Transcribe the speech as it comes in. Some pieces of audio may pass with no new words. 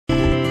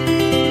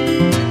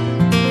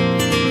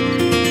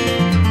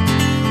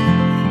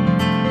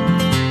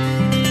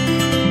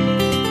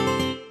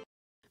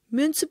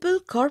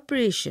municipal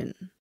corporation.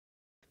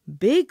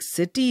 Big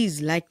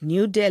cities like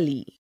New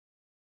Delhi,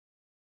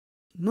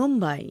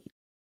 Mumbai,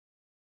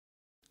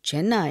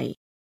 Chennai,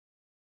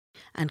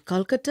 and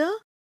Kolkata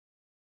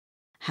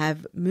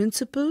have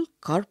municipal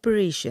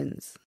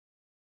corporations.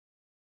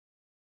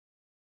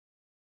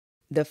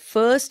 The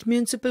first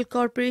municipal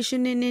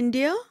corporation in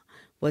India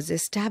was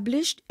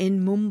established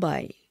in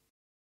Mumbai.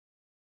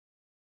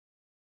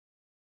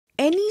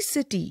 Any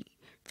city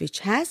which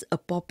has a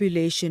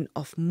population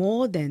of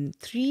more than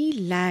 3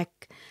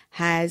 lakh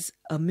has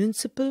a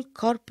municipal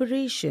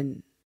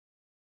corporation.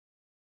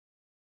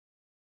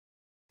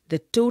 The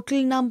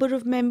total number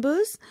of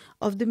members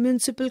of the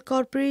municipal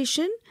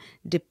corporation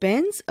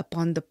depends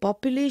upon the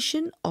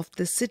population of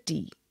the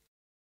city.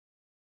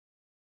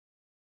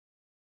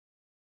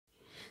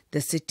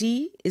 The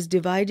city is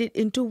divided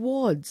into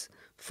wards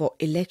for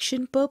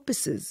election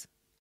purposes.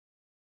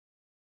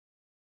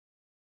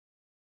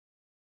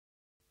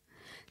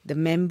 The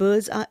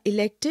members are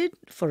elected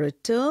for a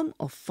term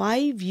of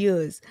 5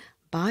 years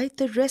by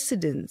the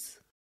residents.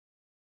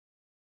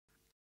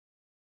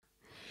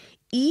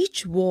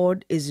 Each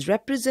ward is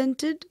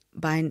represented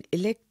by an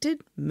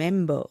elected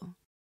member.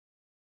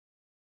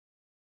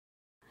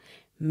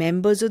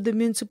 Members of the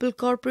municipal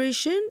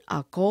corporation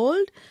are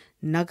called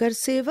Nagar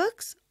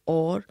Sevaks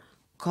or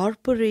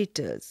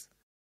corporators.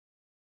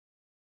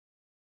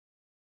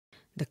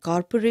 The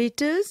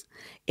corporators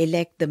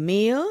elect the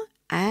mayor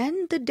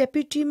and the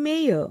deputy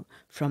mayor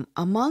from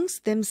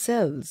amongst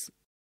themselves.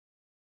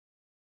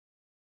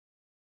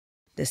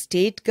 The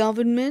state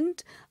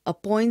government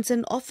appoints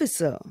an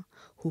officer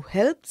who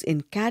helps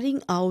in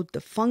carrying out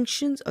the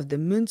functions of the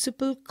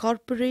municipal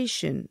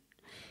corporation.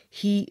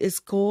 He is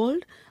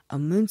called a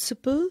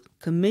municipal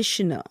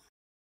commissioner.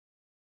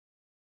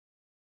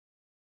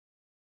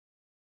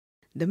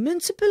 The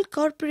municipal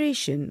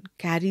corporation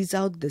carries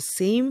out the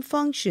same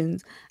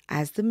functions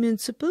as the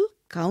municipal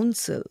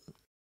council.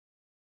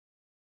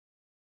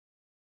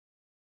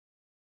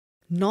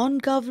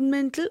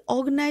 Non-governmental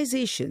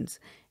organizations,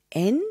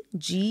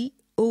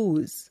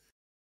 NGOs.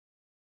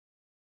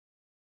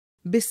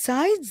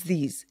 Besides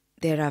these,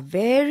 there are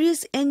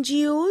various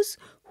NGOs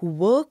who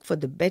work for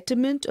the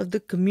betterment of the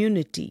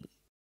community.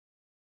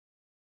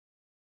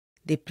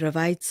 They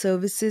provide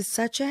services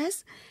such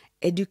as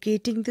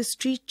educating the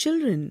street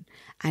children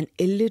and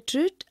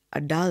illiterate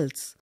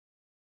adults,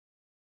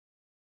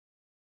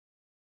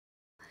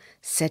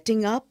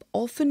 setting up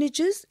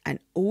orphanages and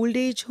old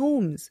age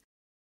homes,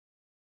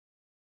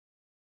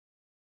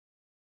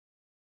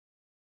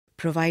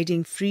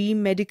 providing free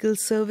medical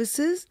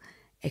services,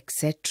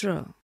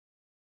 etc.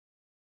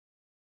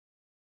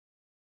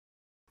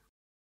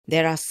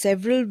 There are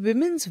several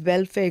women's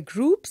welfare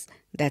groups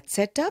that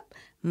set up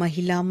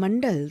Mahila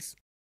Mandals.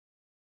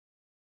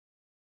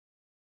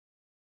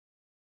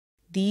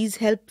 These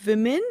help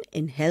women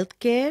in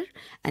healthcare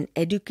and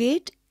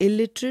educate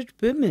illiterate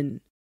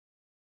women.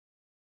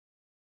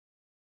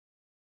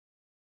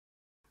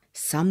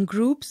 Some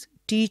groups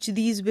teach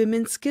these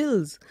women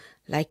skills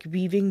like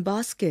weaving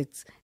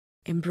baskets,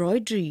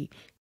 embroidery,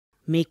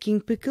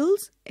 making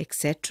pickles,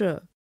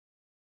 etc.,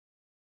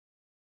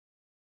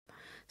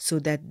 so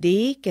that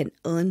they can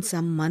earn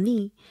some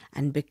money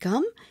and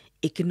become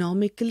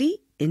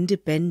economically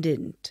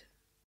independent.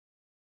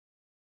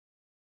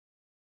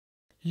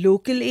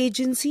 Local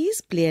agencies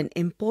play an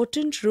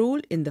important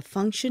role in the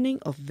functioning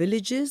of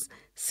villages,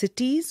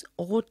 cities,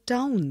 or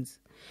towns.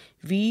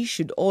 We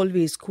should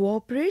always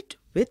cooperate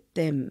with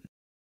them.